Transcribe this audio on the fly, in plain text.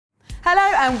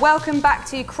Hello and welcome back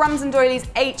to Crumbs Doilies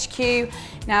HQ.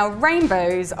 Now,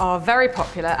 rainbows are very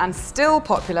popular and still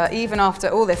popular even after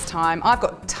all this time. I've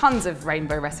got tons of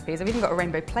rainbow recipes. I've even got a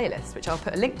rainbow playlist, which I'll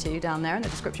put a link to down there in the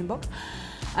description box.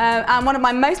 And one of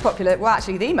my most popular, well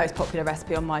actually the most popular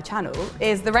recipe on my channel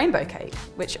is the rainbow cake,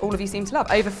 which all of you seem to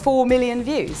love. Over 4 million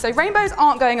views. So rainbows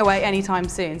aren't going away anytime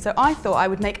soon. So I thought I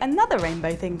would make another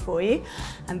rainbow thing for you.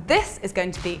 And this is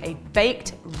going to be a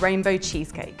baked rainbow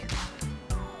cheesecake.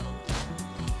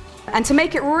 And to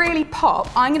make it really pop,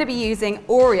 I'm going to be using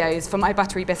Oreos for my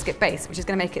buttery biscuit base, which is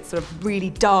going to make it sort of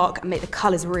really dark and make the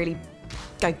colours really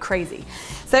go crazy.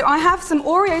 So I have some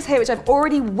Oreos here which I've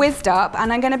already whizzed up,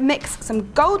 and I'm going to mix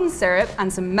some golden syrup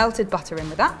and some melted butter in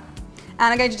with that.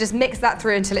 And I'm going to just mix that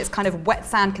through until it's kind of wet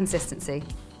sand consistency.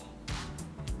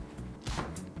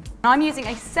 I'm using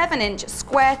a 7-inch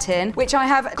square tin, which I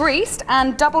have greased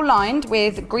and double lined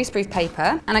with greaseproof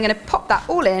paper, and I'm going to pop that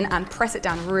all in and press it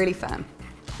down really firm.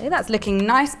 Okay, that's looking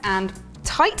nice and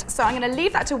tight, so I'm going to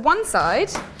leave that to one side,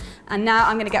 and now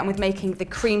I'm going to get on with making the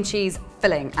cream cheese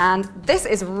filling. And this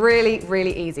is really,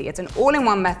 really easy. It's an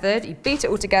all-in-one method. You beat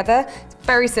it all together. It's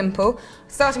very simple.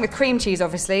 Starting with cream cheese,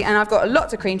 obviously, and I've got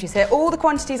lots of cream cheese here. All the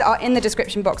quantities are in the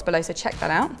description box below, so check that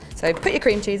out. So put your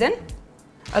cream cheese in,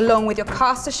 along with your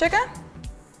caster sugar,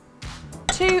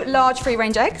 2 large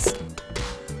free-range eggs,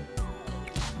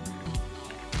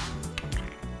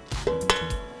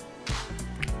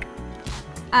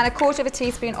 and 1/4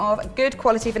 teaspoon of good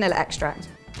quality vanilla extract.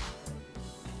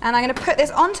 And I'm going to put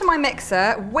this onto my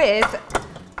mixer with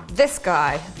this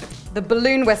guy, the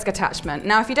balloon whisk attachment.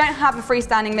 Now, if you don't have a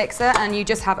freestanding mixer and you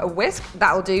just have a whisk,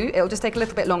 that'll do. It'll just take a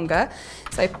little bit longer.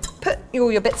 So put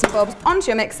all your bits and bobs onto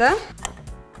your mixer.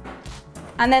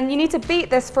 And then you need to beat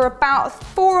this for about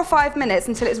 4 or 5 minutes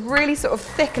until it's really sort of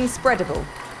thick and spreadable.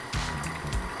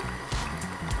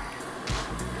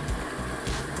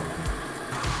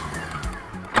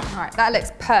 Right, that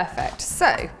looks perfect.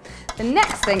 So the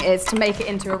next thing is to make it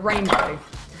into a rainbow.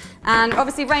 And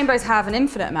obviously rainbows have an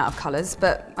infinite amount of colours,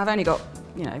 but I've only got,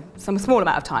 you know, some small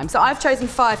amount of time. So I've chosen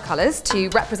 5 colours to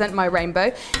represent my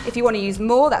rainbow. If you want to use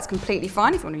more, that's completely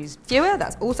fine. If you want to use fewer,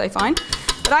 that's also fine.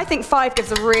 But I think 5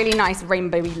 gives a really nice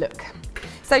rainbowy look.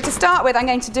 So to start with, I'm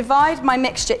going to divide my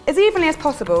mixture as evenly as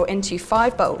possible into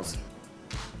 5 bowls.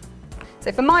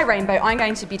 So for my rainbow, I'm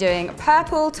going to be doing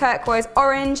purple, turquoise,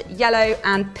 orange, yellow,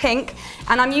 and pink.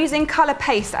 And I'm using colour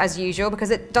paste as usual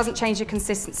because it doesn't change the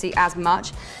consistency as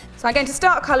much. So I'm going to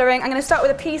start colouring. I'm going to start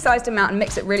with a pea-sized amount and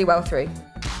mix it really well through.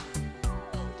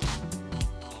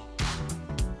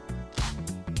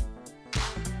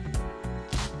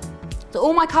 So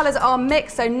all my colours are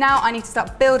mixed, so now I need to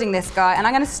start building this guy. And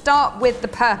I'm going to start with the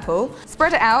purple,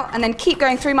 spread it out, and then keep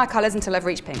going through my colours until I've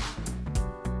reached pink.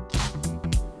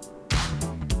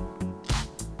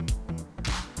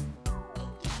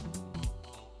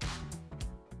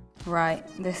 Right,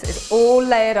 this is all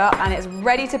layered up and it's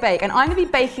ready to bake, and I'm going to be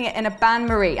baking it in a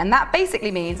bain-marie, and that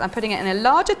basically means I'm putting it in a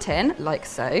larger tin, like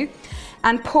so,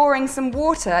 and pouring some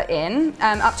water in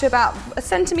up to about 1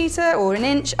 centimetre or 1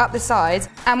 inch up the sides.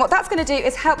 And what that's going to do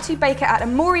is help to bake it at a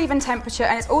more even temperature,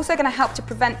 and it's also going to help to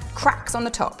prevent cracks on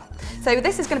the top. So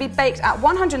this is going to be baked at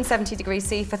 170 degrees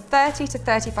C for 30 to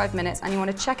 35 minutes, and you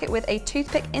want to check it with a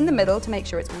toothpick in the middle to make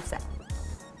sure it's all set.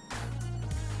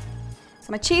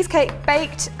 My cheesecake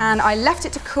baked, and I left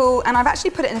it to cool, and I've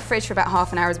actually put it in the fridge for about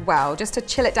half an hour as well, just to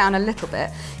chill it down a little bit,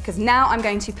 because now I'm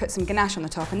going to put some ganache on the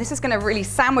top, and this is going to really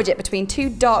sandwich it between 2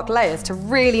 dark layers to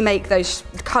really make those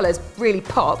colours really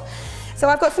pop. So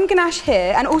I've got some ganache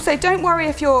here, and also don't worry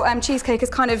if your cheesecake is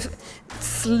kind of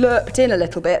slurped in a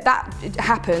little bit. That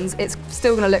happens. It's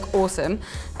still going to look awesome,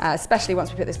 especially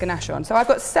once we put this ganache on. So I've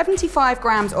got 75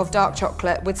 grams of dark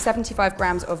chocolate with 75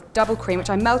 grams of double cream, which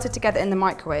I melted together in the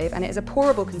microwave, and it is a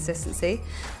pourable consistency.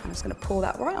 I'm just going to pour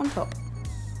that right on top.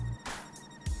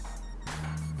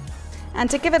 And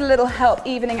to give it a little help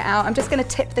evening it out, I'm just going to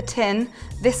tip the tin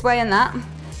this way and that,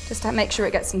 just to make sure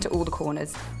it gets into all the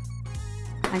corners.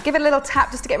 And give it a little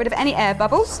tap just to get rid of any air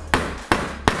bubbles.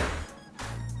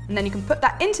 And then you can put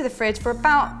that into the fridge for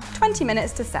about 20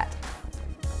 minutes to set.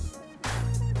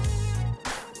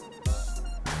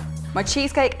 My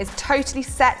cheesecake is totally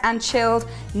set and chilled.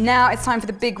 Now it's time for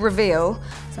the big reveal.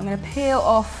 So I'm going to peel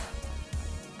off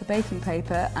the baking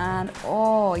paper, and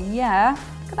oh yeah,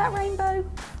 look at that rainbow.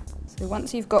 So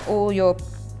once you've got all your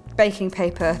baking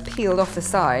paper peeled off the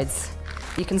sides,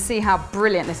 you can see how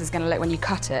brilliant this is going to look when you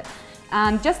cut it.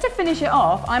 And just to finish it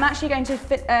off, I'm actually going to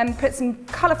put some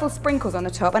colourful sprinkles on the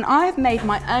top, and I have made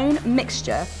my own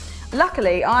mixture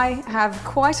Luckily, I have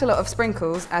quite a lot of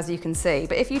sprinkles, as you can see,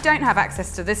 but if you don't have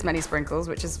access to this many sprinkles,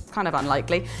 which is kind of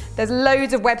unlikely, there's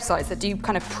loads of websites that do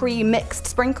kind of pre-mixed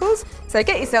sprinkles. So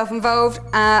get yourself involved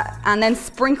and then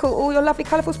sprinkle all your lovely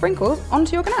colourful sprinkles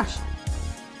onto your ganache.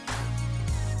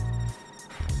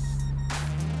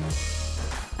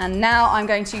 And now I'm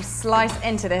going to slice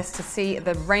into this to see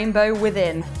the rainbow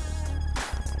within.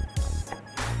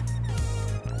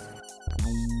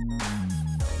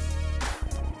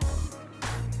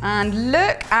 And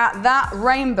look at that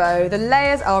rainbow. The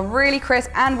layers are really crisp,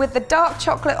 and with the dark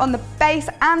chocolate on the base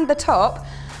and the top,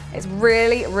 it's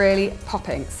really, really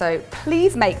popping. So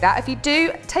please make that. If you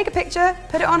do, take a picture,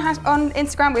 put it on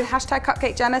Instagram with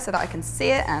 #CupcakeJemma so that I can see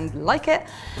it and like it.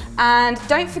 And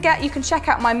don't forget, you can check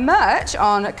out my merch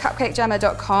on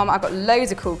CupcakeJemma.com. I've got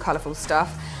loads of cool, colourful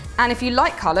stuff. And if you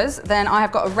like colours, then I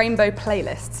have got a rainbow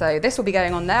playlist. So this will be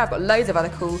going on there. I've got loads of other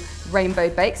cool rainbow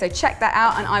bakes, so check that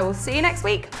out, and I will see you next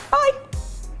week. Bye!